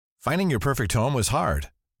Finding your perfect home was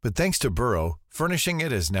hard, but thanks to Burrow, furnishing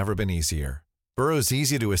it has never been easier. Burrow's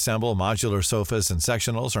easy-to-assemble modular sofas and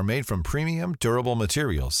sectionals are made from premium, durable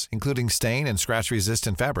materials, including stain and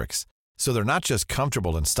scratch-resistant fabrics. So they're not just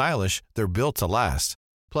comfortable and stylish, they're built to last.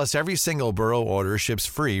 Plus, every single Burrow order ships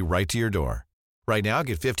free right to your door. Right now,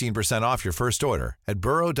 get 15% off your first order at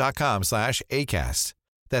burrow.com/ACAST.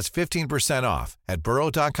 That's 15% off at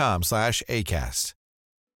burrow.com/ACAST.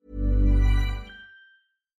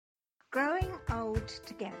 Growing old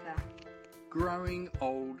together. Growing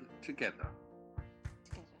old together.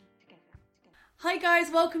 Hi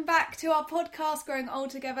guys, welcome back to our podcast, Growing Old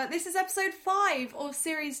Together. This is episode 5 of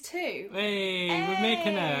series 2. Hey, we're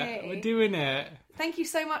making it. We're doing it. Thank you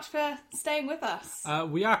so much for staying with us.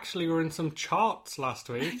 We actually were in some charts last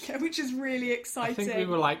week. Yeah, which is really exciting. I think we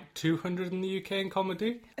were like 200 in the UK in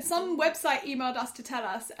comedy. Some website emailed us to tell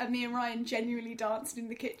us, and me and Ryan genuinely danced in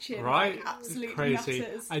the kitchen. Right? Like absolute crazy.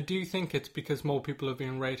 nutters. I do think it's because more people have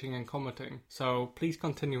been rating and commenting. So please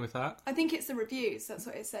continue with that. I think it's the reviews, that's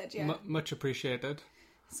what it said, yeah. Much appreciated.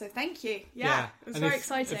 So thank you. Yeah. It was very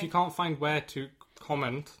exciting. If you can't find where to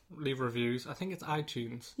comment, leave reviews, I think it's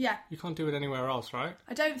iTunes. Yeah. You can't do it anywhere else, right?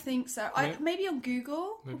 I don't think so. Maybe on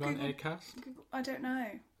Google? Maybe on Acast? Google, I don't know.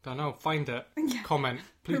 Don't know. Find it. Yeah. Comment.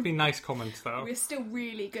 Please be nice comments, though. We're still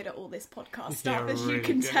really good at all this podcast Yeah, stuff, as you really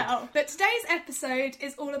can good. tell. But today's episode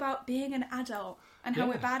is all about being an adult and how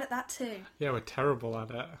we're bad at that too. Yeah, we're terrible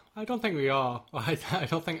at it. I don't think we are. I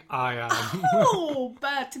don't think I am. Oh,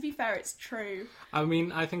 but to be fair, it's true. I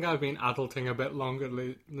mean, I think I've been adulting a bit longer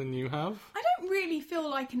than you have. I don't really feel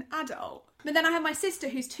like an adult. But then I have my sister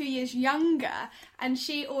who's 2 years younger, and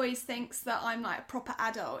she always thinks that I'm like a proper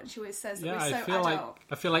adult, and she always says that we're so adult.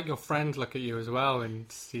 I feel like your friends look at you as well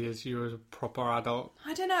and see you as a proper adult.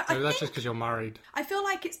 I don't know. Maybe that's just because you're married. I feel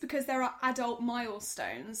like it's because there are adult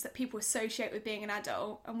milestones that people associate with being an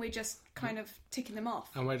adult, and we're just kind of ticking them off.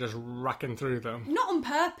 And we're just racking through them. Not on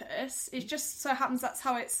purpose. It just so happens that's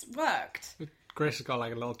how it's worked. Grace has got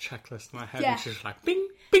like a little checklist in my head, Yeah. and she's like, bing,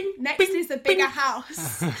 bing. Next bing, is the bigger bing.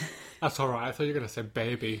 house. That's alright. I thought you were going to say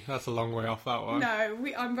baby. That's a long way off that one. No,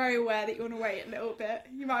 I'm very aware that you want to wait a little bit.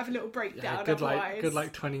 You might have a little breakdown otherwise. Good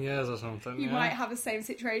like 20 years or something. You might have the same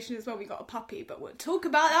situation as when we got a puppy, but we'll talk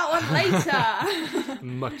about that one later.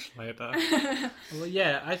 Much later. Well,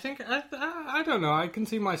 yeah, I think, I don't know, I can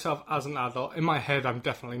see myself as an adult. In my head, I'm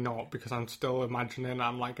definitely not, because I'm still imagining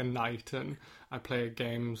I'm like a knight and I play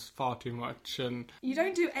games far too much. And You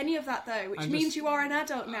don't do any of that though, which means you are an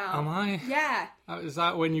adult now. Am I? Yeah. Is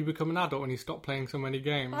that when you become an adult, when you stop playing so many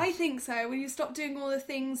games? I think so, when you stop doing all the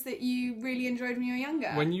things that you really enjoyed when you were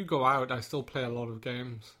younger. When you go out, I still play a lot of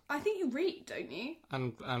games. I think you read, don't you?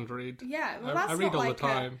 And read. Yeah, well that's I read not all like the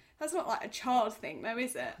time. That's not like a child thing though,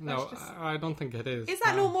 is it? No, That's just... I don't think it is. Is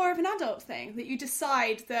that not more of an adult thing? That you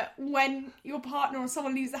decide that when your partner or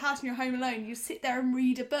someone leaves the house and you're home alone, you sit there and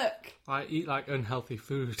read a book? I eat like unhealthy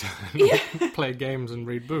food and play games and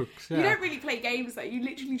read books. Yeah. You don't really play games though, you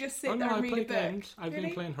literally just sit there and read a book. Games. I've Really?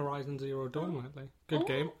 been playing Horizon Zero Dawn lately. Good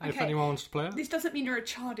game. If okay. anyone wants to play it. This doesn't mean you're a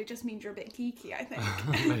child, it just means you're a bit geeky, I think.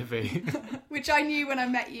 Maybe. Which I knew when I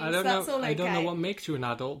met you, so that's all okay. I don't know what makes you an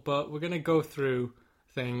adult, but we're going to go through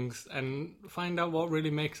things and find out what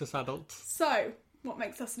really makes us adults. So, what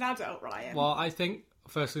makes us an adult, Ryan? Well, I think,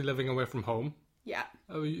 firstly, living away from home. Yeah.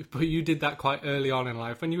 But you did that quite early on in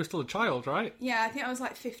life, when you were still a child, right? Yeah, I think I was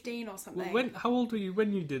like 15 or something. How old were you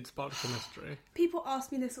when you did Spartachemistry? People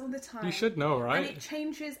ask me this all the time. You should know, right? And it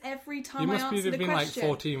changes every time you I answer the question. You must have been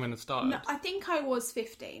like 14 when it started. No, I think I was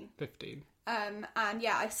 15. 15. And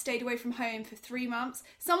yeah, I stayed away from home for 3 months.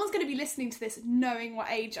 Someone's going to be listening to this knowing what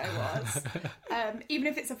age I was. Even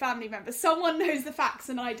if it's a family member. Someone knows the facts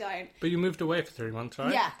and I don't. But you moved away for 3 months,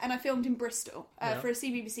 right? Yeah, and I filmed in Bristol for a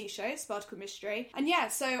CBBC show, Spartachemistry. And yeah,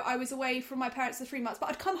 so I was away from my parents for 3 months, but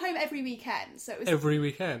I'd come home every weekend. So it was every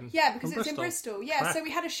weekend? Yeah, because it's in Bristol. Yeah, Crap. So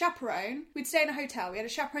we had a chaperone. We'd stay in a hotel. We had a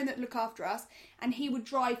chaperone that would look after us, and he would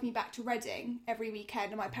drive me back to Reading every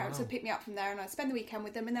weekend, and my parents would pick me up from there, and I'd spend the weekend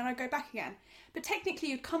with them, and then I'd go back again. But technically,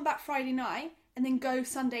 you'd come back Friday night and then go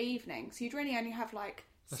Sunday evening, so you'd really only have like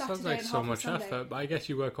That Saturday sounds like and so half much Sunday. effort, but I guess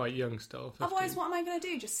you were quite young still. 15. Otherwise, what am I going to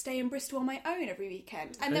do? Just stay in Bristol on my own every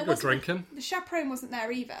weekend? And Go drinking? The chaperone wasn't there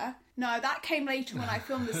either. No, that came later when I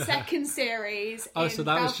filmed the second series. Oh, in so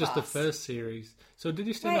that was just the Belfast. first series. So did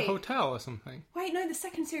you stay in a hotel or something? Wait, no, the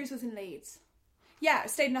second series was in Leeds. Yeah, I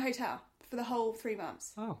stayed in a hotel for the whole 3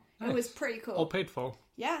 months. Oh, nice. It was pretty cool. All paid for?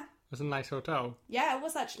 Yeah. It was a nice hotel. Yeah, it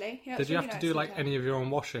was actually. Yeah, Did you have to do like any of your own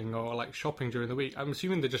washing or like shopping during the week? I'm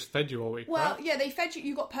assuming they just fed you all week, Well, right? yeah, they fed you.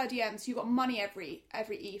 You got per diem, so you got money every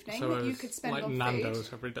evening So that it you was could spend like on Nando's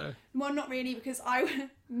food. every day. Well, not really, because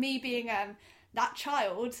me being that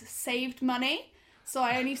child saved money. So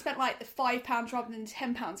I only spent like the £5 rather than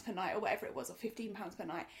 £10 per night or whatever it was, or £15 per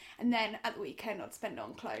night. And then at the weekend I'd spend it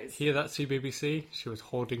on clothes. Hear that, CBBC? She was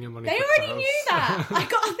hoarding your money. They for already clothes. knew that. I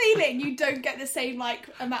got a feeling you don't get the same like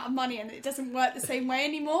amount of money, and it doesn't work the same way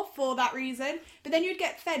anymore for that reason. But then you'd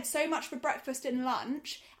get fed so much for breakfast and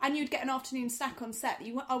lunch, and you'd get an afternoon snack on set.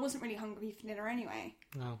 I wasn't really hungry for dinner anyway.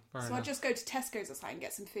 Oh, fair So enough. I'd just go to Tesco's or something and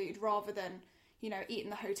get some food rather than, eat in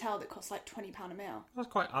the hotel that costs like £20 a meal. That's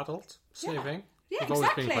quite adult saving. Yeah, You've always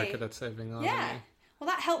been exactly. quite good at saving, haven't Yeah. Well,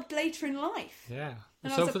 that helped later in life. you? Yeah.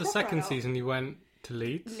 And I So was for a the proper second adult. season, you went to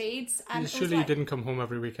Leeds. Leeds. And it was Surely you like- didn't come home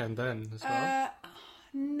every weekend then as well.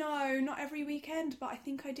 No, not every weekend, but I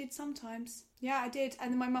think I did sometimes. Yeah, I did.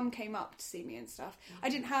 And then my mum came up to see me and stuff. I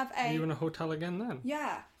didn't have Were you in a hotel again then?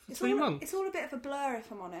 Yeah. It's 3 all, months? It's all a bit of a blur,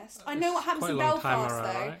 if I'm honest. I know what happens quite in a long time Belfast,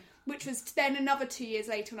 around, though, right? which was then another 2 years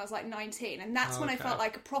later when I was like 19. And that's when I Okay. felt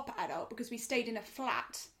like a proper adult, because we stayed in a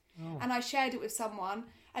flat. Oh. And I shared it with someone,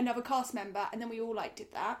 another cast member, and then we all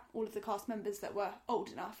did that. All of the cast members that were old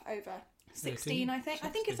enough, over 16, 18? I think. I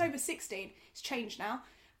think it's over 16. It's changed now.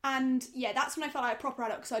 And yeah, that's when I felt like a proper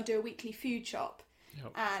adult, because I'd do a weekly food shop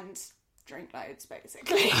Yep. and drink loads,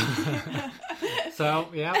 basically. So,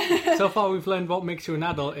 yeah. So far we've learned what makes you an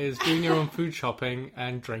adult is doing your own food shopping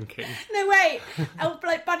and drinking. No, wait.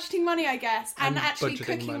 Like budgeting money, I guess, and And actually budgeting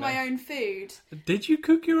cooking my money. own food. Did you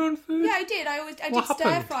cook your own food? Yeah, I did. I What did stir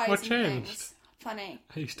happened? fries What and changed? things. Funny.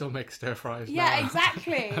 You still make stir fries Yeah, now.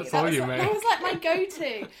 exactly. That's that all was, you make. That was like my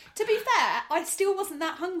go-to. To be fair, I still wasn't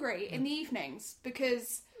that hungry in the evenings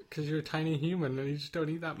because Because you're a tiny human and you just don't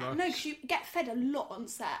eat that much. no, because you get fed a lot on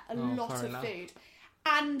set, a lot fair of enough. food,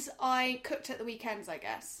 and I cooked at the weekends, I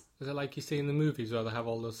guess. Is it like you see in the movies where they have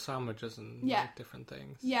all those sandwiches and Yeah. like, different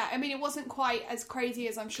things? Yeah, I mean, it wasn't quite as crazy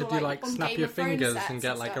as I'm sure. Could you like on snap Game your of Thrones fingers sets and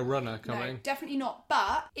get like stuff. a runner No, coming? definitely not.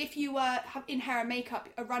 But if you were in hair and makeup,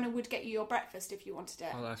 a runner would get you your breakfast if you wanted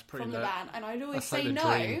it Oh, that's pretty from the lit. van, and I'd always That's like say the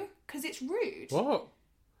no dream. because it's rude. What?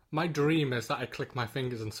 My dream is that I click my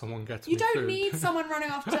fingers and someone gets You me don't food. need someone running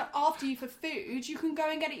after you for food. You can go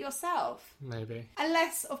and get it yourself. Maybe.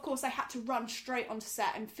 Unless, of course, I had to run straight onto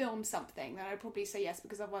set and film something, then I'd probably say yes,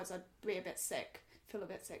 because otherwise I'd be a bit sick. Feel a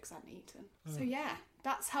bit sick because I hadn't eaten. Oh. So yeah,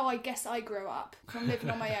 that's how I guess I grew up. From living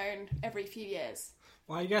on my own every few years.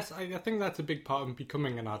 Well, I guess I think that's a big part of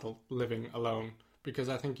becoming an adult, living alone, because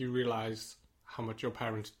I think you realise how much your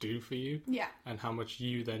parents do for you Yeah. and how much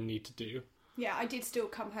you then need to do. Yeah, I did still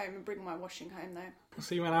come home and bring my washing home, though.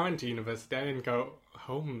 See, when I went to university, I didn't go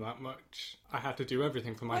home that much. I had to do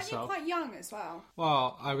everything for Weren't you myself. quite young as well?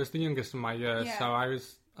 Well, I was the youngest in my year, Yeah. so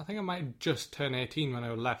I think I might have just turned 18 when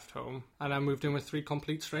I left home, and I moved in with 3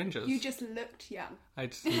 complete strangers. You just looked young. I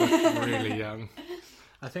just looked really young.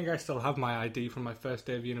 I think I still have my ID from my first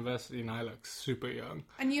day of university, and I look super young.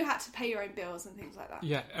 And you had to pay your own bills and things like that.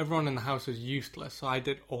 Yeah, everyone in the house was useless, so I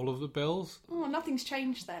did all of the bills. Oh, nothing's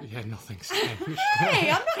changed then. Yeah, nothing's changed.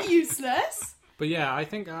 Hey, I'm not useless. But yeah, I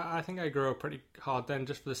think I grew up pretty hard then,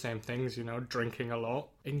 just for the same things, drinking a lot.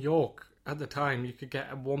 In York, at the time, you could get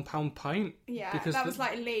a £1 pint. Yeah, because that was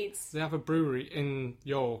like Leeds. they have a brewery in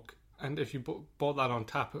York, and if you bought that on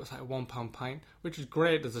tap, it was like a £1 pint, which is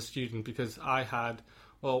great as a student because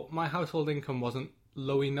my household income wasn't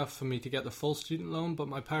low enough for me to get the full student loan, but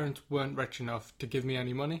my parents weren't rich enough to give me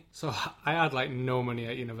any money. So I had like no money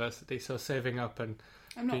at university, so saving up and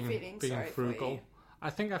I'm not being sorry frugal. for you. I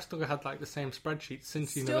think I've still had like the same spreadsheet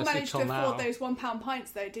since Still university managed to till now. afford those £1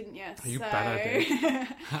 pints though, didn't you? You so... better do.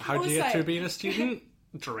 How do you get Also- through being a student?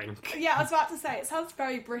 Drink. Yeah, I was about to say, it sounds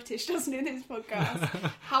very British, doesn't it, in this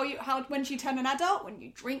podcast? When do you turn an adult? When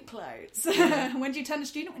you drink loads. When do you turn a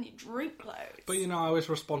student? When you drink loads. But I was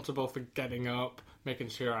responsible for getting up, making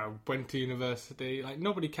sure I went to university. Like,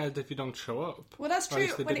 nobody cares if you don't show up. Well, that's Or at true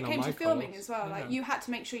least they when it didn't on came to my filming course. as well. Like, Yeah. you had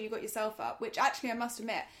to make sure you got yourself up, which actually I must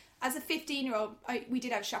admit, as a 15-year-old, we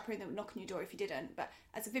did have a chaperone that would knock on your door if you didn't, but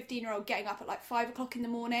as a 15-year-old, getting up at like 5 o'clock in the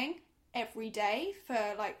morning every day for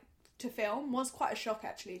like to film was quite a shock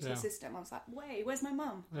actually to Yeah. the system. I was like, wait, where's my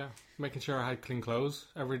mum? Yeah, making sure I had clean clothes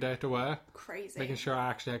every day to wear. Crazy. Making sure I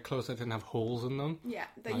actually had clothes that didn't have holes in them. Yeah,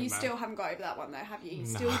 though you Nightmare. still haven't got over that one though, have you? You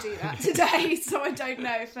still do that today, so I don't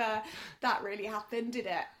know if that really happened, did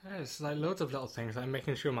it? Yeah, it's like loads of little things, like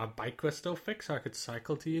making sure my bike was still fixed so I could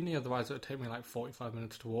cycle to uni, otherwise it would take me like 45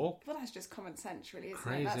 minutes to walk. Well, that's just common sense, really, isn't it?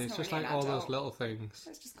 Crazy, That's it's not just really like an all those adult. little things.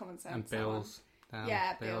 That's just common sense. And that one. bills. Damn,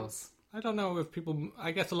 Yeah, bills. I don't know if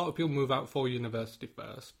I guess a lot of people move out for university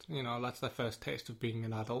first. That's their first taste of being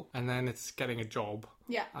an adult. And then it's getting a job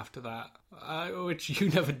Yeah. after that, which you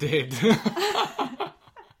never did.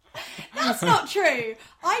 No, That's not true.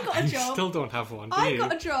 I got a You job. still don't have one, do I you?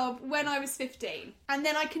 got a job when I was 15, and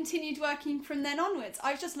then I continued working from then onwards.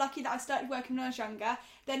 I was just lucky that I started working when I was younger,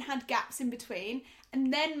 then had gaps in between,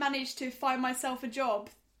 and then managed to find myself a job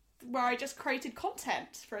where I just created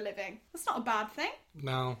content for a living. That's not a bad thing.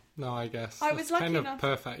 No, I guess. I was It's lucky kind of enough.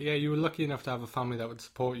 perfect. Yeah, you were lucky enough to have a family that would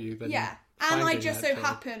support you. Then Yeah. And I finding just that so job.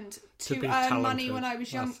 happened To to be earn money talented. when I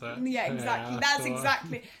was young. That's it. Yeah, exactly. Yeah, That's that's the one.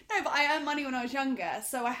 exactly. No, but I earned money when I was younger,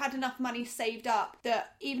 so I had enough money saved up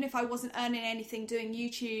that even if I wasn't earning anything doing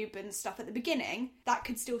YouTube and stuff at the beginning, that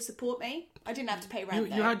could still support me. I didn't have to pay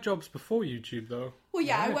rent. You had jobs before YouTube, though. Well,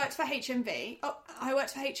 yeah, right? I worked for HMV. Oh, I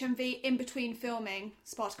worked for HMV in between filming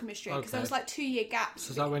Spartacus Mystery because there Okay. was like 2-year gaps. So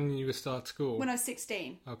is that when you were start school? When I was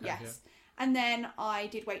 16. Okay, yes. yeah. And then I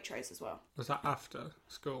did Waitrose as well. Was that after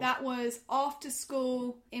school? That was after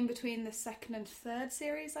school, in between the second and third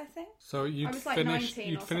series, I think. So you'd I was like finished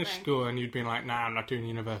 19 or finished something. school and you'd been like, nah, I'm not doing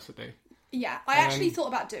university. Yeah, I And actually then thought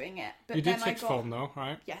about doing it, but You then did sixth I got... form though,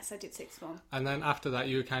 right? Yes, I did sixth form. And then after that,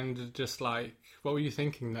 you were kind of just like, what were you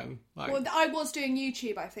thinking then? Like, Well, I was doing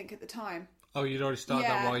YouTube, I think, at the time. oh, you'd already started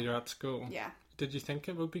that Yeah. while you're at school. Yeah. Did you think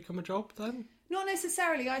it would become a job then? Not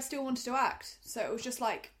necessarily. I still wanted to act, so it was just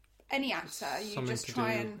like any actor. You Something just to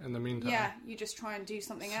try do and in the meantime. yeah, you just try and do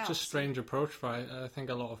something else. It's a strange approach for I think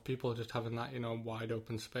a lot of people just having that wide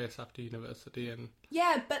open space after university, and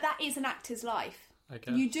Yeah, but that is an actor's life. I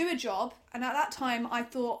guess You do a job, and at that time I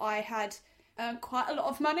thought I had earned quite a lot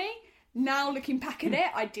of money. Now looking back at it,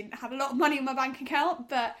 I didn't have a lot of money in my bank account,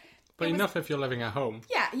 but it was- enough if you're living at home.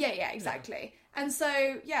 Yeah, exactly. And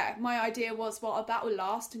so, yeah, my idea was, well, that will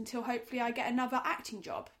last until hopefully I get another acting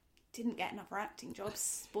job. Didn't get another acting job,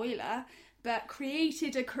 spoiler, but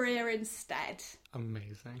created a career instead.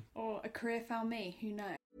 Amazing. Or a career found me, who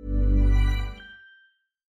knows?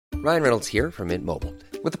 Ryan Reynolds here from Mint Mobile.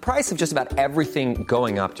 With the price of just about everything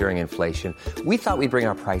going up during inflation, we thought we'd bring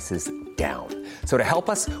our prices down. So to help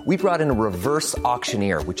us, we brought in a reverse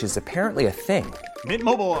auctioneer, which is apparently a thing. Mint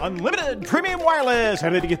Mobile Unlimited Premium Wireless. How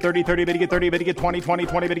to get 30, 30, bit to get 30, bit to get 20, 20,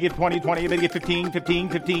 20, bit to get 20, 20, bit to get 15, 15,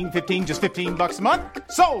 15, 15, just $15 a month?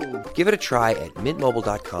 Sold! Give it a try at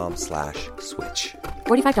mintmobile.com/switch.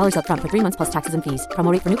 $45 up front for 3 months plus taxes and fees.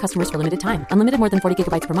 Promo rate for new customers for limited time. Unlimited more than 40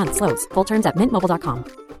 gigabytes per month. Slows full terms at mintmobile.com.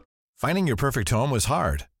 Finding your perfect home was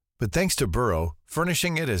hard, but thanks to Burrow,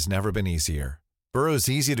 furnishing it has never been easier. Burrow's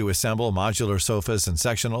easy-to-assemble modular sofas and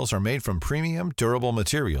sectionals are made from premium, durable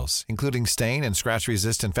materials, including stain and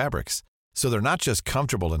scratch-resistant fabrics. So they're not just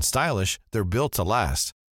comfortable and stylish, they're built to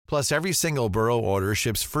last. Plus, every single Burrow order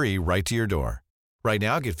ships free right to your door. Right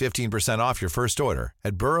now, get 15% off your first order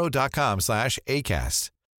at burrow.com/ACAST.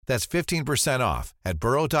 That's 15% off at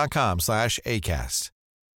burrow.com/ACAST.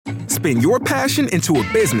 Spin your passion into a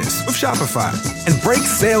business with Shopify and break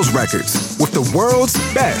sales records with the world's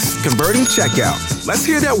best converting checkout. Let's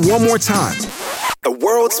hear that one more time. The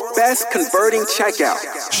world's best converting checkout.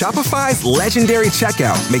 Shopify's legendary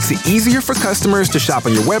checkout makes it easier for customers to shop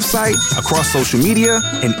on your website, across social media,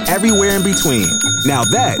 and everywhere in between. Now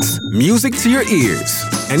that's music to your ears.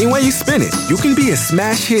 Any way you spin it, you can be a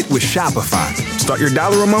smash hit with Shopify. Start your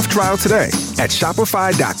 $1 a month trial today at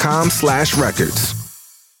shopify.com/records.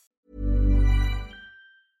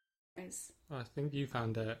 I think you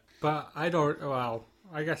found it, but I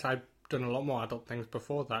guess I've done a lot more adult things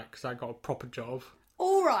before that because I got a proper job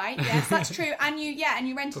All right, yes, that's true. And you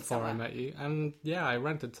rented before somewhere I met you, and yeah, I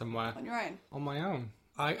rented somewhere on your own. on my own.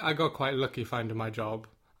 I got quite lucky finding my job.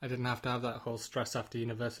 I didn't have to have that whole stress after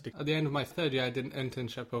university. At the end of my third year, I did an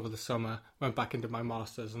internship over the summer, went back into my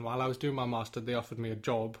master's, and while I was doing my master's, they offered me a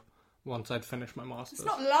job once I'd finished my master's. It's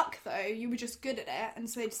not luck though. You were just good at it, and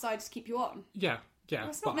so they decided to keep you on. Yeah. Well,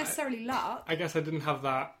 it's not but necessarily luck, I guess I didn't have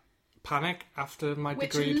that panic after my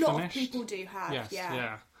which degree a lot finished. of people do have. Yes,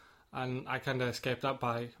 yeah. And I kind of escaped that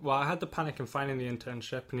by... Well, I had the panic in finding the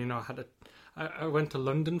internship, and, I went to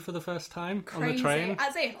London for the first time on the train.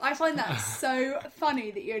 As if. I find that so funny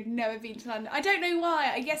that you had never been to London. I don't know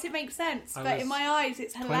why. I guess it makes sense, but in my eyes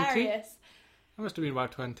it's hilarious. I must have been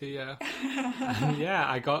about 20, yeah. And yeah,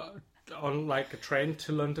 I got on like a train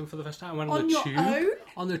to London for the first time. I went on the your tube. own?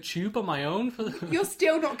 On the tube on my own for the... You're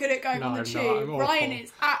still not good at going No, on the I'm tube. not. I'm awful. Ryan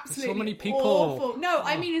is absolutely So many people. awful. No,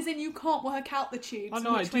 I mean as in you can't work out the tubes. Oh,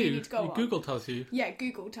 no, I which way you do. need to go on. Google tells you. Yeah,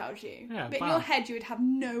 Google tells you. Yeah, but in bam. your head you would have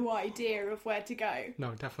no idea of where to go.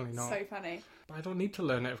 No, definitely not. So funny. But I don't need to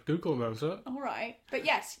learn it if Google knows it. All right. But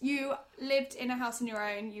yes, you lived in a house on your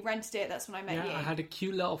own. You rented it. That's when I met Yeah, you. I had a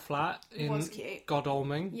cute little flat in Was cute.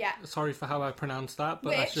 Godalming. Yeah. Sorry for how I pronounced that, but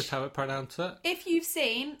that's Which- just how I pronounce it. If you've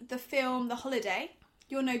seen the film The Holiday,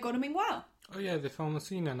 you'll know Godalming well. Oh yeah, they film a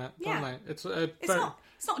scene in it, don't Yeah. they? It's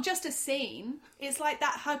not just a scene. It's like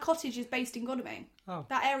that. Her cottage is based in Godalming. Oh.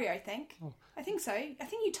 That area, I think. Oh. I think so. I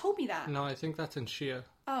think you told me that. No, I think that's in Sheer.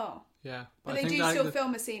 Oh. Yeah. But they do still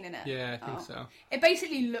film a scene in it. Yeah, I think so. It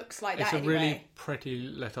basically looks like it's that anyway. It's a really pretty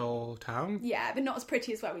little town. Yeah, but not as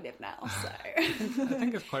pretty as where we live now, so... I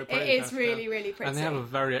think it's quite pretty. It is really, really pretty. And they have a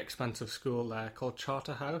very expensive school there called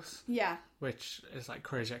Charterhouse. Yeah. Which is like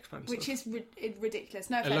crazy expensive. Which is ridiculous.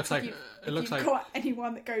 No offense if you've got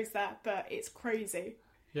anyone that goes there, but it's crazy.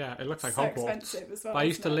 Yeah, it looks like so Hogwarts. Expensive as well. But I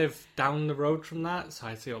used to live down the road from that, so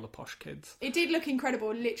I'd see all the posh kids. It did look incredible,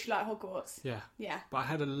 literally like Hogwarts. Yeah. Yeah. But I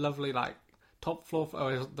had a lovely, like, top floor...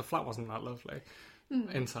 the flat wasn't that lovely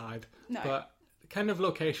inside. No. But kind of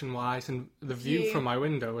location-wise, and the view from my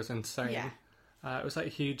window was insane. Yeah. It was like a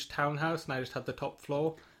huge townhouse, and I just had the top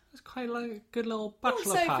floor. It was quite like a good little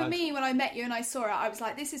bachelor Also, pad. for me, when I met you and I saw it, I was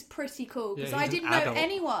like, this is pretty cool. Because Yeah, I he's an didn't know adult.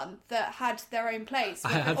 anyone that had their own place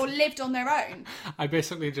or lived on their own. I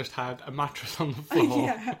basically just had a mattress on the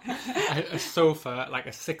floor, a sofa, like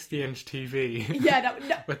a 60-inch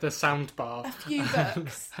TV, with a sound bar, a few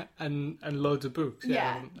books, and loads of books.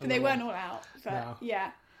 Yeah, but they weren't all out. But No.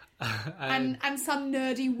 yeah. And some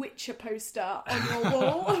nerdy Witcher poster on your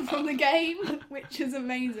wall from the game, which is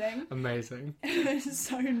amazing. Amazing. It's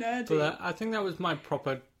so nerdy. But I think that was my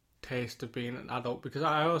proper taste of being an adult, because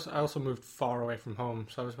I also moved far away from home,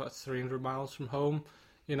 so I was about 300 miles from home.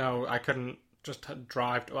 You know, I couldn't just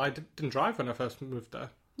drive. Well, I didn't drive when I first moved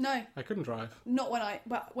there. No, I couldn't drive. not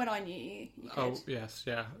when I knew you. You could. Oh yes,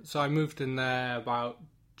 yeah. So I moved in there about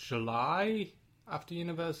July after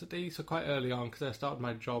university, so quite early on, because I started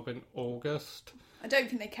my job in August. I don't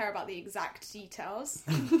think they care about the exact details.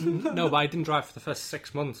 No, but I didn't drive for the first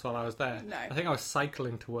 6 months while I was there. No. I think I was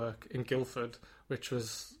cycling to work in Guildford, which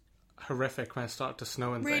was horrific when it started to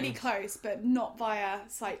snow and Really things. close, but not via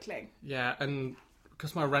cycling. Yeah, and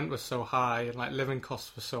because my rent was so high, and like living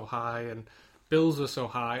costs were so high, and bills were so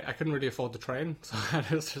high, I couldn't really afford the train, so I had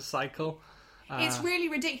to just cycle. It's really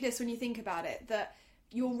ridiculous when you think about it, that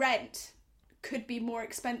your rent could be more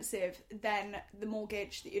expensive than the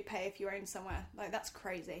mortgage that you'd pay if you owned somewhere. Like, that's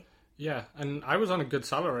crazy. Yeah, and I was on a good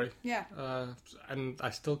salary. Yeah. And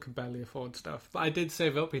I still could barely afford stuff. But I did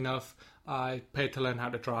save up enough. I paid to learn how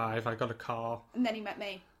to drive. I got a car. And then he met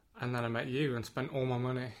me. And then I met you and spent all my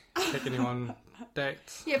money taking you on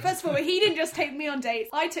dates. Yeah, first of all, he didn't just take me on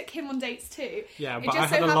dates. I took him on dates too. Yeah, It but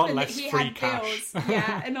just I had so a lot happened that less he free had cash. bills.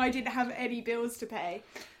 Yeah, and I didn't have any bills to pay.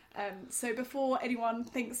 So before anyone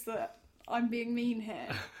thinks that I'm being mean here,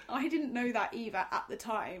 I didn't know that either at the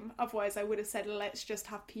time. Otherwise, I would have said, let's just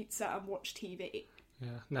have pizza and watch TV. Yeah,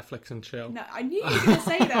 Netflix and chill. No, I knew you were going to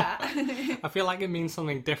say that. I feel like it means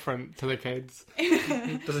something different to the kids.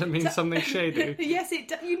 Does it mean something shady? Yes,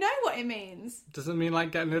 you know what it means. Does it mean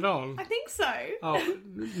like getting it on? I think so. Oh,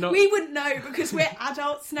 no. We wouldn't know because we're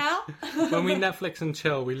adults now. When we Netflix and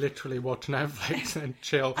chill, we literally watch Netflix and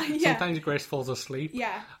chill. Yeah. Sometimes Grace falls asleep.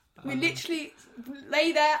 Yeah. We literally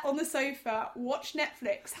lay there on the sofa, watch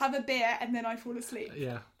Netflix, have a beer, and then I fall asleep.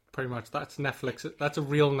 Yeah, pretty much. That's Netflix. That's a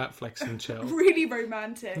real Netflix and chill. Really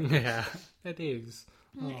romantic. Yeah, it is.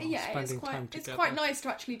 Oh, Yeah, it's time quite together. nice to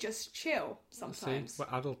actually just chill sometimes. See,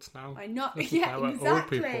 we're adults now. I know. This is Yeah, how we're old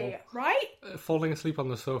exactly. people. Right? Falling asleep on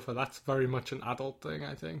the sofa, that's very much an adult thing,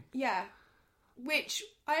 I think. Yeah. Which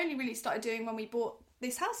I only really started doing when we bought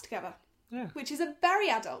this house together. Yeah. Which is a very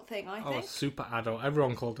adult thing, I Oh, think. super adult.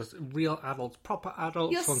 Everyone called us real adults, proper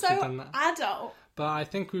adults. You're once we've so done that. adult. But I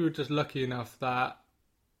think we were just lucky enough that,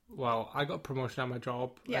 well, I got a promotion at my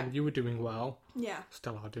job, Yeah. and you were doing well. Yeah.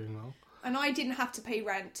 Still are doing well. And I didn't have to pay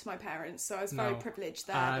rent to my parents, so I was very No. privileged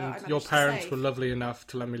there. that I And managed your to parents save. were lovely enough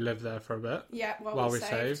to let me live there for a bit. Yeah, while we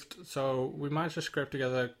saved. So we managed to scrape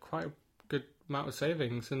together quite a good amount of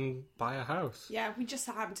savings and buy a house. Yeah, we just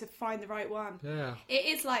happened to find the right one. Yeah. It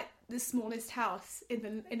is like the smallest house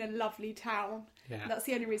in a lovely town. Yeah. That's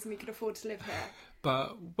the only reason we could afford to live here.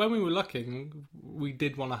 But when we were looking, we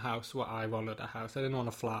did want a house. Well, I wanted a house. I didn't want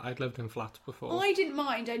a flat. I'd lived in flats before. I didn't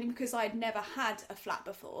mind only because I'd never had a flat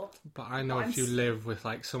before. But I know if you live with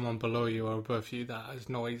like someone below you or above you that is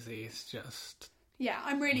noisy, it's just... Yeah,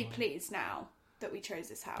 I'm really pleased now that we chose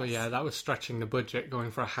this house. But yeah, that was stretching the budget,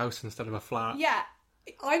 going for a house instead of a flat. Yeah,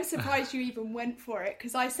 I'm surprised you even went for it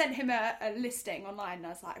because I sent him a listing online and I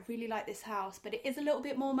was like, I really like this house, but it is a little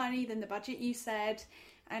bit more money than the budget you said.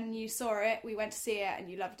 And you saw it, we went to see it, and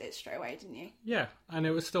you loved it straight away, didn't you? Yeah, and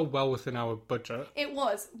it was still well within our budget. It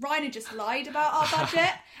was. Ryan had just lied about our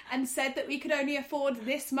budget and said that we could only afford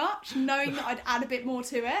this much, knowing that I'd add a bit more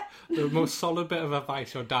to it. The most solid bit of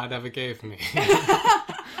advice your dad ever gave me.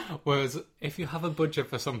 was if you have a budget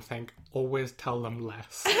for something, always tell them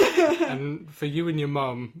less. And for you and your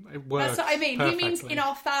mum, it works. That's what I mean. Perfectly. He means in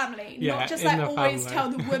our family, Yeah, not just in like the always family. tell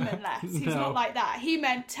the woman less. He's No. not like that. He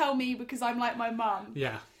meant tell me because I'm like my mum.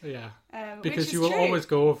 Yeah. Which Because is you will true. always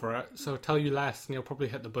go over it, so tell you less and you'll probably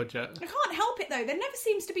hit the budget. I can't help it though. There never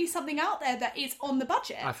seems to be something out there that is on the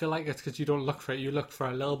budget. I feel like it's because you don't look for it, you look for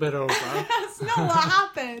a little bit over. That's not what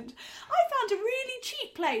happened. I found a really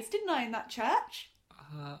cheap place, didn't I, in that church?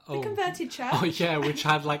 The converted church. Oh yeah, which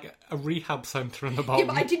had like a rehab centre in the Yeah, bottom.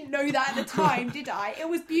 but I didn't know that at the time, did I? It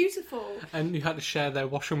was beautiful. And you had to share their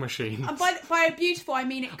washing machine. And by beautiful, I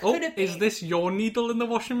mean it could have been. Is this your needle in the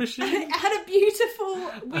washing machine? It had a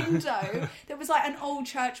beautiful window that was like an old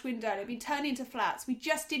church window. It had been turned into flats. We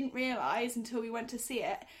just didn't realise until we went to see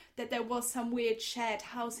it that there was some weird shared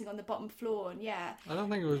housing on the bottom floor. And yeah. I don't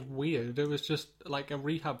think it was weird. It was just like a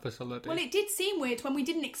rehab facility. Well, it did seem weird when we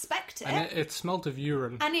didn't expect it. And it smelled of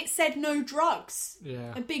urine. And it said no drugs.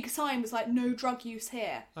 Yeah. A big sign was like no drug use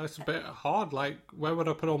here. That's a bit hard. Like, where would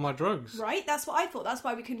I put all my drugs? Right? That's what I thought. That's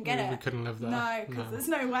why we couldn't get it. We couldn't live there. No, because No. there's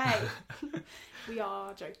no way. We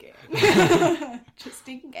are joking. Just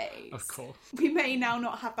in case. Of course. We may now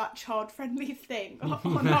not have that child-friendly thing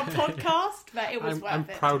on our podcast, but it was worth I'm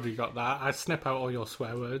it. proud you got that. I snip out all your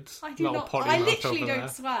swear words. I do Little not. potty I mouth literally over don't there.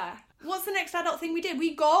 swear. What's the next adult thing we did?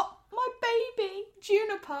 We got my baby,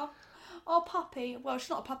 Juniper, our puppy. Well, she's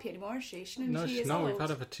not a puppy anymore, is she? She's only No, 2 years no, old. we've had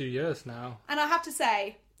her for 2 years now. And I have to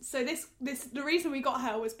say, so this the reason we got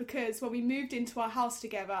her was because when we moved into our house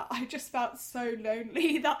together, I just felt so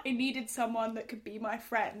lonely that I needed someone that could be my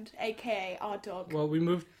friend, aka our dog. Well, we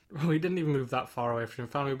didn't even move that far away from your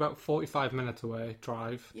family, about 45 minutes away,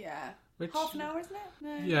 drive. Yeah. Which- Half an hour, isn't it?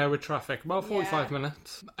 No. Yeah, with traffic, about 45 Yeah.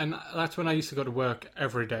 minutes. And that's when I used to go to work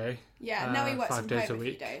every day. Yeah, now he works 5 from days home a a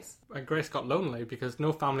few week. days. And Grace got lonely because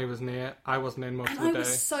no family was near. I wasn't in most And of the I day.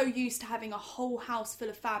 was so used to having a whole house full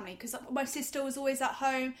of family because my sister was always at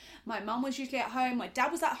home, my mum was usually at home, my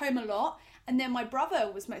dad was at home a lot, and then my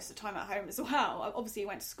brother was most of the time at home as well. Obviously, he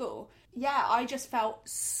went to school. Yeah, I just felt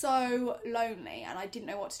so lonely and I didn't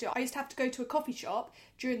know what to do. I used to have to go to a coffee shop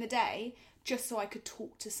during the day just so I could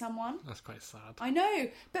talk to someone. That's quite sad. I know,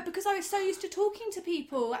 but because I was so used to talking to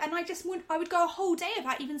people, and I would go a whole day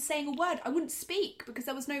without even saying a word. I wouldn't speak because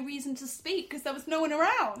there was no reason to speak because there was no one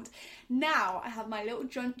around. Now I have my little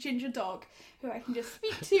ginger dog who I can just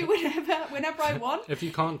speak to whenever I want. If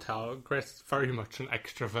you can't tell, Grace is very much an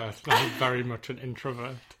extrovert. I'm very much an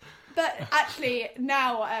introvert. But actually,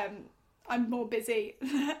 now I'm more busy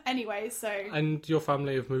anyway, so... And your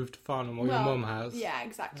family have moved to Farnham, or your mum has. Yeah,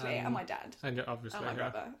 exactly, and my dad. And your, obviously, And my yeah.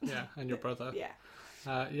 brother. Yeah, and your brother.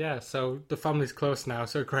 Yeah. Yeah, so the family's close now,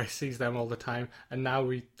 so Grace sees them all the time. And now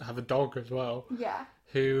we have a dog as well. Yeah.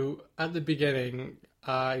 Who, at the beginning,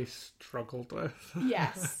 I struggled with.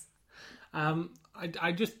 Yes.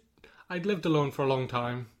 I'd lived alone for a long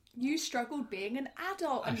time. You struggled being an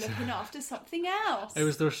adult and looking after something else. It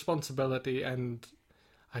was the responsibility and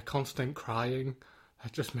a constant crying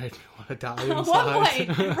that just made me want to die At inside. one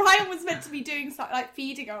point, Ryan was meant to be doing something, like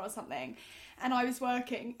feeding her or something, and I was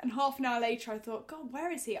working, and half an hour later I thought, God,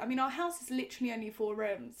 where is he? I mean, our house is literally only 4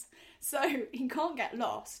 rooms, so he can't get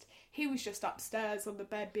lost. He was just upstairs on the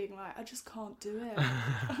bed being like, I just can't do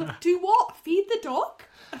it. Do what? Feed the dog?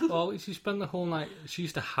 Well, she spent the whole night, she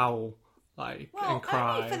used to howl, and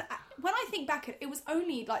cry. When I think back, it was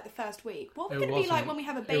only like the first week. What are we It going to be like wasn't. when we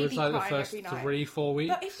have a It baby was like crying the first every night? 3-4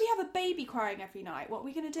 weeks. But if we have a baby crying every night, what are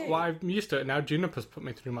we going to do? Well, I'm used to it now. Juniper's put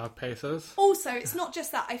me through my paces. Also, it's not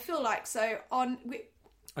just that. I feel like She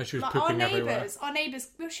was like pooping everywhere. our neighbours.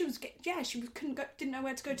 Well, didn't know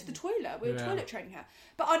where to go to the toilet. We were Yeah. toilet training her.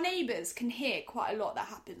 But our neighbours can hear quite a lot that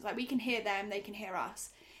happens. Like we can hear them, they can hear us.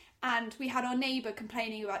 And we had our neighbour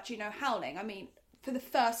complaining about Juno howling. I mean, for the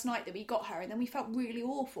first night that we got her, and then we felt really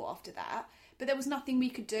awful after that. But there was nothing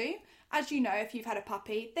we could do. As you know, if you've had a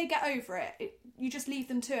puppy, they get over it. You just leave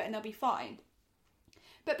them to it and they'll be fine.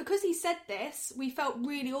 But because he said this, we felt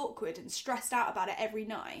really awkward and stressed out about it every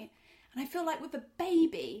night. And I feel like with a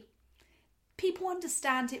baby, people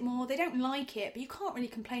understand it more. They don't like it, but you can't really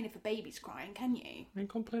complain if a baby's crying, can you? And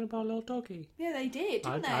complain about a little doggy. Yeah, they did,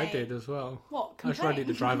 didn't they? I did as well. What, I was ready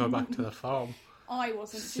to complain? drive her back to the farm. I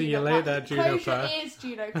wasn't. See Juno. you later, Close your Juniper. ears,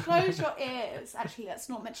 Juno. Close your ears. Actually, let's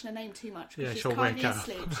not mention her name too much. Yeah, She's she'll currently wake up.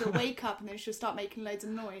 asleep. She'll wake up and then she'll start making loads of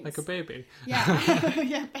noise. Like a baby. Yeah,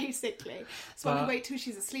 yeah, basically. So But- we wait till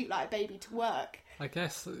she's asleep like a baby to work. I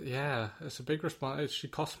guess, yeah, it's a big response. She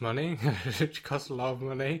costs money. She costs a lot of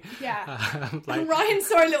money. Yeah. Like, Ryan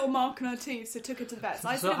saw a little mark on her tooth, so took her to the vet. So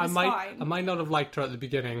I so said it was I fine. might not have liked her at the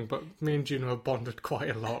beginning, but me and Juno have bonded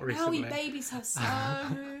quite a lot recently. How he babies her so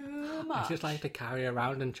so much. I just like to carry her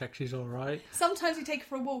around and check she's all right. Sometimes we take her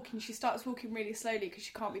for a walk and she starts walking really slowly because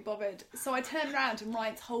she can't be bothered. So I turn around and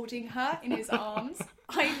Ryan's holding her in his arms.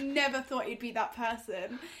 I never thought he'd be that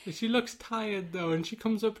person. She looks tired though, and she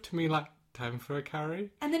comes up to me like, "Time for a carry."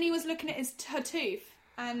 And then he was looking at her tooth,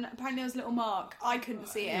 and apparently there was a little mark. I couldn't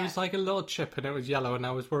see it. It was like a little chip, and it was yellow, and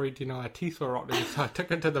I was worried, her teeth were rotting, so I took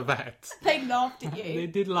her to the vet. They laughed at They you.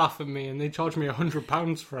 did laugh at me, and they charged me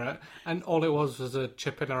 £100 for it, and all it was a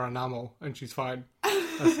chip in her enamel, and she's fine.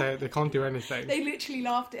 That's it. They can't do anything. They literally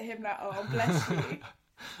laughed at him like, oh, bless you.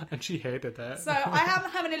 And she hated it. So I am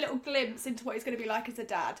having a little glimpse into what he's going to be like as a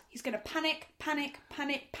dad. He's going to panic,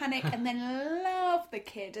 and then love the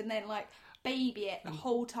kid, and then like baby it the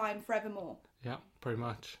whole time forevermore. Yeah, pretty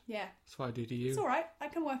much. Yeah. That's what I do to you. It's alright, I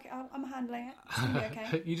can work it out. I'm handling it. It's going to be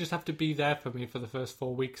okay. You just have to be there for me for the first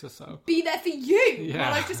 4 weeks or so. Be there for you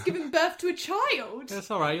Yeah. while I've just given birth to a child.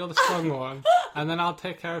 It's alright, you're the strong one. And then I'll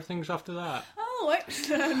take care of things after that. Oh,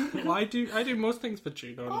 excellent. Well, I do most things for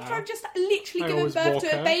Juno After now. I've just literally I given always birth walk to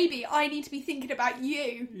her. a baby, I need to be thinking about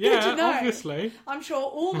you. Yeah, Did you know? obviously. I'm sure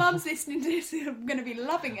all mums listening to this are going to be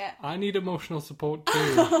loving it. I need emotional support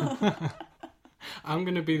too. I'm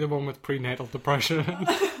going to be the one with prenatal depression,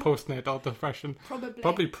 postnatal depression.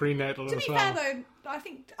 Probably prenatal To as be well. fair though, I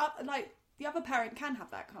think the other parent can have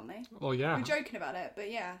that, can't they? Well, yeah. We're joking about it, but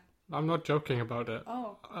yeah. I'm not joking about it.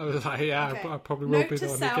 Oh. I was like, yeah, Okay. I probably will Note be to the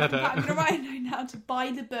one self, to get in it. fact, I'm going to write a note now to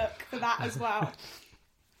buy the book for that as well.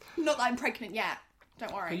 Not that I'm pregnant yet.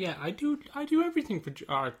 Don't worry. But yeah, I do everything for.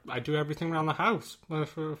 I do everything around the house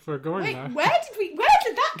for going Wait, there. where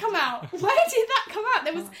did that come out? Where did that come out?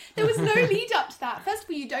 There was no lead up to that. First of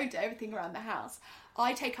all, you don't do everything around the house.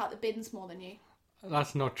 I take out the bins more than you.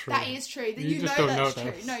 That's not true. That is true. You You just know don't that's know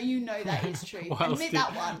true. this. No, you know that is true. What else Admit do-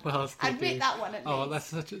 that one. what else do you Admit do? that one at Oh, least. that's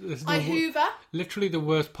such a. This is I the hoover. Literally, the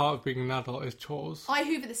worst part of being an adult is chores. I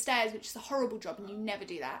hoover the stairs, which is a horrible job, and you never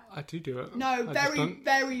do that. I do it. No, I just very, don't-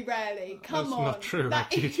 very rarely. Come That's on. not true. That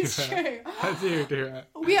I do is do it. true. I do it.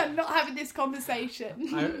 We are not having this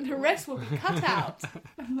conversation. The rest will be cut out.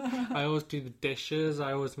 I always do the dishes.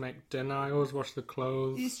 I always make dinner. I always wash the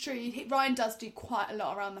clothes. It's true. Ryan does do quite a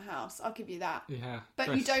lot around the house. I'll give you that. Yeah. But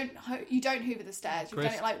Grace- you don't hoover the stairs. You've done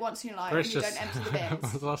Grace- it like once in your life, Grace and you just- don't empty the When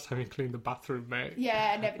bins. was the last time you cleaned the bathroom, mate?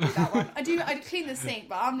 Yeah, I never do that one. I clean the sink,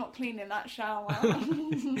 but I'm not cleaning that shower.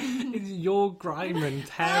 It's your grime and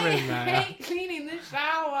tear in I there. hate cleaning the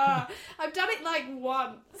shower. I've done it like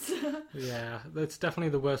once. Yeah, that's definitely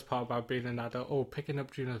the worst part about being an adult. Oh, picking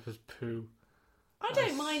up Juno's poo. I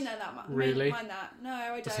don't mind that much. Really? I don't mind that. No,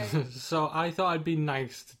 I don't. So I thought I'd be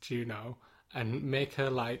nice to Juno and make her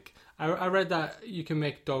like. I read that you can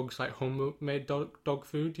make dogs like homemade dog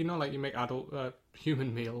food. Like you make adult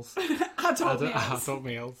human meals. Adult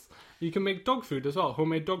meals. You can make dog food as well,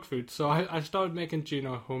 homemade dog food. So I started making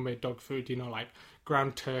Juno homemade dog food. Like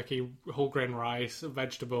ground turkey, whole grain rice,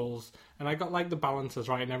 vegetables, and I got like the balances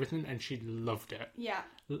right and everything, and she loved it. Yeah.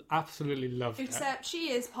 Absolutely loved it. Except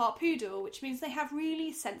she is part poodle, which means they have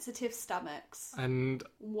really sensitive stomachs. And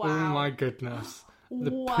Wow. oh my goodness, the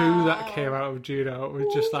Wow. poo that came out of Juno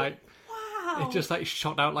was just like. Wow. It just like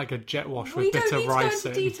shot out like a jet wash We with don't bits need of to go rice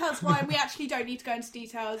into in. details, Ryan. We actually don't need to go into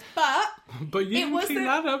details. But But you didn't clean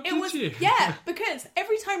that up, did you? Yeah, because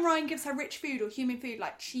every time Ryan gives her rich food or human food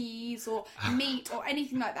like cheese or meat or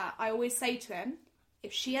anything like that, I always say to him,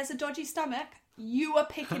 if she has a dodgy stomach, you are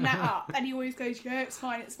picking that up. And he always goes, yeah, it's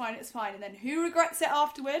fine, it's fine, it's fine. And then who regrets it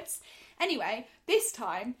afterwards? Anyway, this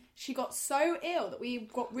time she got so ill that we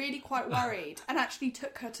got really quite worried and actually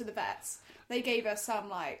took her to the vets. They gave her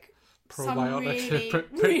some Probiotics.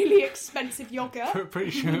 really expensive yogurt.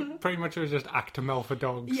 Pretty much it was just Actimel for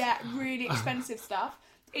dogs. Yeah, really expensive stuff.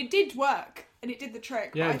 It did work, and it did the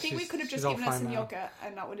trick. Yeah, but I think we she's- could have she's just all given her fine some now. yogurt,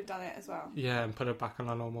 and that would have done it as well. Yeah, and put her back on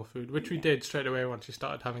our normal food, which we did straight away once she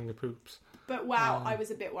started having the poops. But wow, I was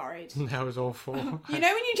a bit worried. That was awful. You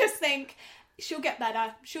know when you just think, she'll get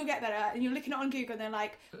better, and you're looking it on Google and they're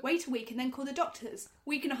like, wait a week and then call the doctors.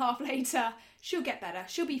 Week and a half later, she'll get better,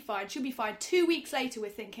 she'll be fine. 2 weeks later, we're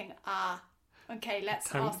thinking, okay,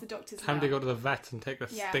 let's ask the doctors Time now. to go to the vet and take the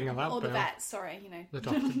sting of that or the bill. vet, sorry, The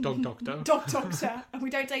dog doctor. Dog doctor. And we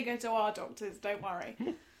don't take her to our doctors, don't worry.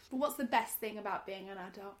 But what's the best thing about being an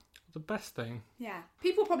adult? The best thing. Yeah.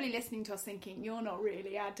 People probably listening to us thinking, you're not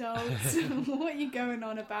really adults. What are you going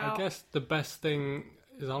on about? I guess the best thing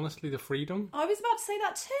is honestly the freedom. I was about to say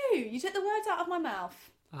that too. You took the words out of my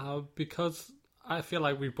mouth. Because I feel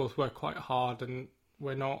like we both work quite hard and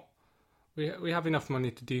we're not... We have enough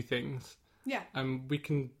money to do things. Yeah. And we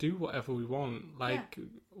can do whatever we want.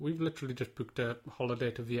 We've literally just booked a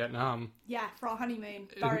holiday to Vietnam. Yeah, for our honeymoon.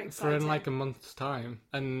 Very For exciting. in like a month's time.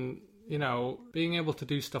 And you know, being able to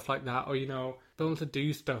do stuff like that, or, you know, being able to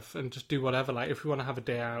do stuff and just do whatever. Like, if we want to have a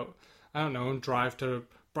day out, I don't know, and drive to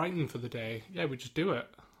Brighton for the day, yeah, we just do it.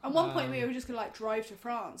 At one point, we were just going to, like, drive to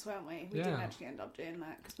France, weren't we? We Yeah. didn't actually end up doing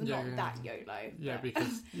that, because we're not that YOLO. Yeah, but,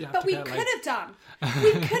 because you have but to we get, could like... have done.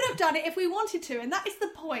 We could have done it if we wanted to, and that is the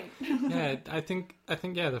point. Yeah, I think,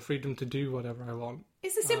 yeah, the freedom to do whatever I want.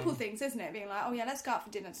 It's the simple things, isn't it? Being like, oh yeah, let's go out for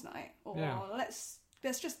dinner tonight, or Yeah. let's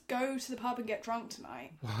just go to the pub and get drunk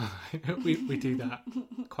tonight. we do that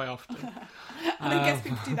quite often. And I guess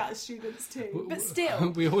people do that as students too. But still,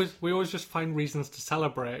 we always just find reasons to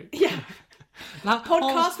celebrate. yeah. Like,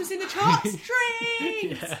 Podcast was in the charts.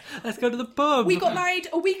 Drinks. Yeah, let's go to the pub. We got married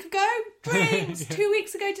a week ago. Drinks. 2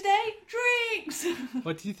 weeks ago today. Drinks.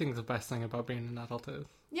 What do you think the best thing about being an adult is?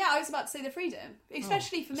 Yeah, I was about to say the freedom,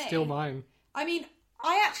 especially for me. Still mine. I mean,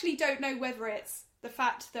 I actually don't know whether it's the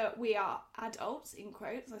fact that we are adults, in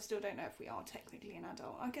quotes. I still don't know if we are technically an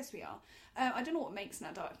adult. I guess we are. I don't know what makes an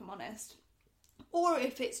adult, if I'm honest. Or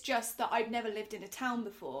if it's just that I've never lived in a town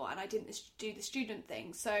before and I didn't do the student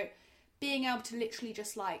thing. So being able to literally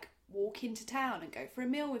just like walk into town and go for a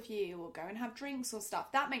meal with you or go and have drinks or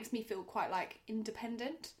stuff, that makes me feel quite like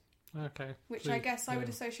independent. Okay. Which I guess I would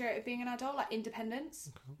associate with being an adult, like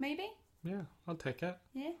independence, maybe? Yeah, I'll take it.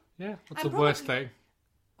 Yeah. Yeah. What's And the worst thing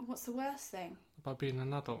What's the worst thing? about being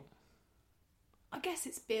an adult? I guess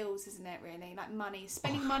it's bills, isn't it, really? Like money.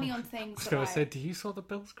 Spending money on things I was that, going like... to say, do you saw the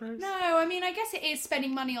bills, Grace? No, I mean, I guess it is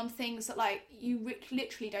spending money on things that, like, you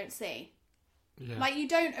literally don't see. Yeah. Like, you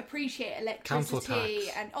don't appreciate electricity Council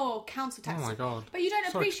tax. and council tax. Oh my God. But you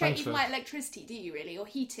don't So appreciate expensive. even like electricity, do you? Really, or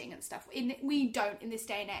heating and stuff. We don't in this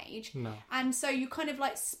day and age. No. And so you kind of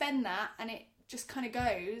like spend that, and it just kind of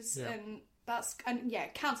goes, Yeah. and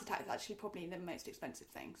council tax is actually probably the most expensive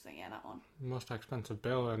thing. So yeah, that one. Most expensive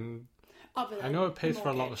bill, and Other than I know it pays for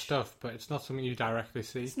a lot of mortgage. stuff, but it's not something you directly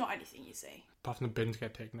see. It's not anything you see. Apart from the bins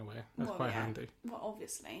get taken away. That's Well, quite yeah. handy. Well,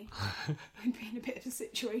 obviously. We'd be in a bit of a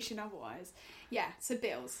situation otherwise. Yeah, so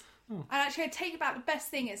bills. And actually, I take it back. The best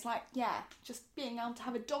thing is, like, just being able to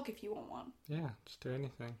have a dog if you want one. Yeah, just do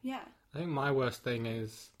anything. Yeah. I think my worst thing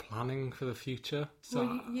is planning for the future. So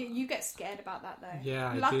Well, you get scared about that, though. Yeah,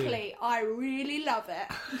 I do. Luckily, I really love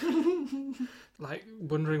it. like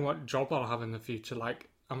wondering what job I'll have in the future. Like,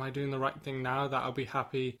 am I doing the right thing now that I'll be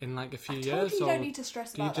happy in like a few years? You or don't need to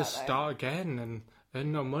stress do you about just that, though. start again and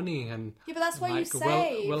earn no money? And Yeah, but that's why you like,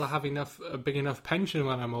 save. Will I have a big enough pension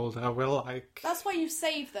when I'm older? Will That's why you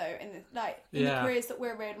save, though, in the Yeah. careers that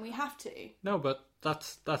we're in. We have to. No, but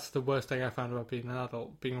that's the worst thing I found about being an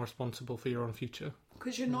adult, being responsible for your own future.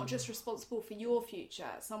 Because you're not just responsible for your future.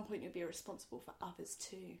 At some point, you'll be responsible for others,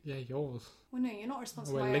 too. Yeah, yours. Well, no, you're not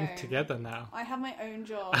responsible We're for my linked own. together now. I have my own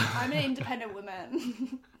job. I'm an independent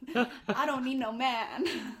woman. I don't need no man.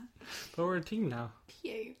 But we're a team now.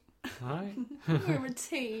 Cute. Right? We're a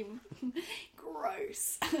team.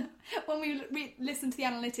 Gross. When we listen to the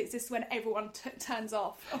analytics, this is when everyone turns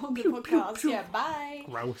off on the podcast. Yeah, bye.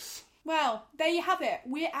 Gross. Well, there you have it.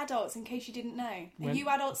 We're adults, in case you didn't know. Are you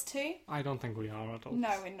adults too? I don't think we are adults. No,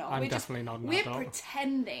 we're not. I'm we're definitely not an We're adult.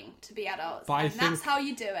 pretending to be adults. But I and that's think- how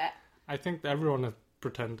you do it. I think everyone is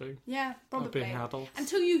pretending. Yeah, probably. being adults.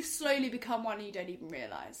 Until you slowly become one and you don't even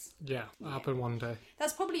realise. Yeah, it'll happen one day.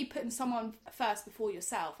 That's probably putting someone first before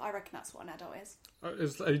yourself. I reckon that's what an adult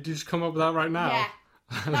is. Did you just come up with that right now? Yeah.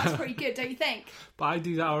 That's pretty good, don't you think? But I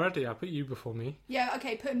do that already. I put you before me. Yeah,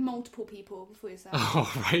 okay, putting multiple people before yourself.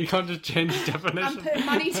 Oh, right. You can't just change the definition. I'm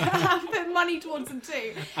putting money towards them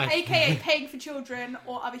too. AKA paying for children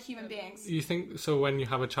or other human beings. You think so when you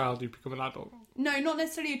have a child, you become an adult? No, not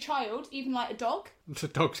necessarily a child, even like a dog. So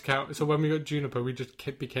dogs count. So when we got Juniper, we just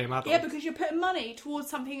became adults. Yeah, because you're putting money towards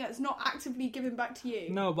something that's not actively given back to you.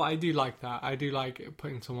 No, but I do like that. I do like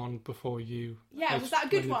putting someone before you. Yeah, It's was that a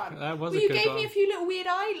good when you- one? That was well, a you good gave one. me a few little weird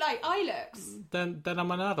eye looks. Then I'm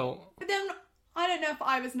an adult. But then I don't know if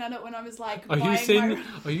I was an adult when I was like. Are you buying saying? my...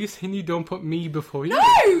 Are you saying you don't put me before you? No,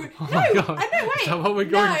 Oh no, my God. I know. Wait, Is that what we're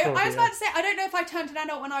going no, for I was here? about to say I don't know if I turned an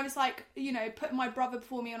adult when I was like, putting my brother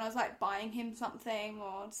before me when I was like buying him something,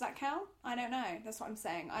 or does that count? I don't know. That's what I'm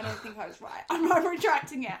saying. I don't think I was right. I'm not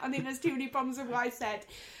retracting it. I think there's too many problems with what I said.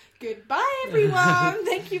 Goodbye, everyone.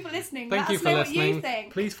 Thank you for listening. Thank Let you us for know listening. what you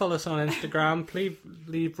think. Please follow us on Instagram. Please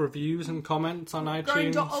leave reviews and comments on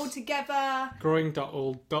iTunes. Growing.old together.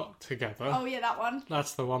 Growing.old.together. Oh yeah, that one.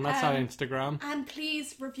 That's the one. That's our Instagram. And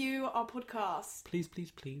please review our podcast Please,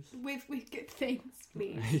 please, please. with good things,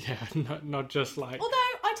 please. Yeah, not just like... Although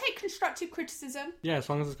I take constructive criticism. Yeah, as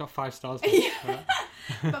long as it's got 5 stars.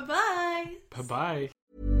 Bye bye. Bye-bye.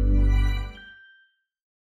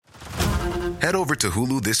 Head over to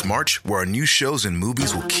Hulu this March, where our new shows and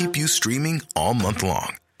movies will keep you streaming all month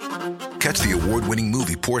long. Catch the award-winning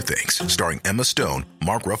movie Poor Things, starring Emma Stone,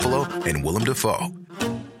 Mark Ruffalo, and Willem Dafoe.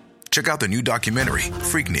 Check out the new documentary,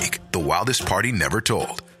 Freaknik, The Wildest Party Never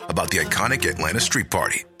Told, about the iconic Atlanta Street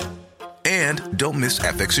Party. And don't miss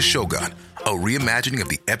FX's Shogun, a reimagining of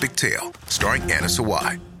the epic tale, starring Anna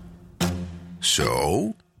Sawai.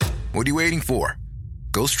 So, what are you waiting for?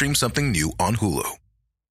 Go stream something new on Hulu.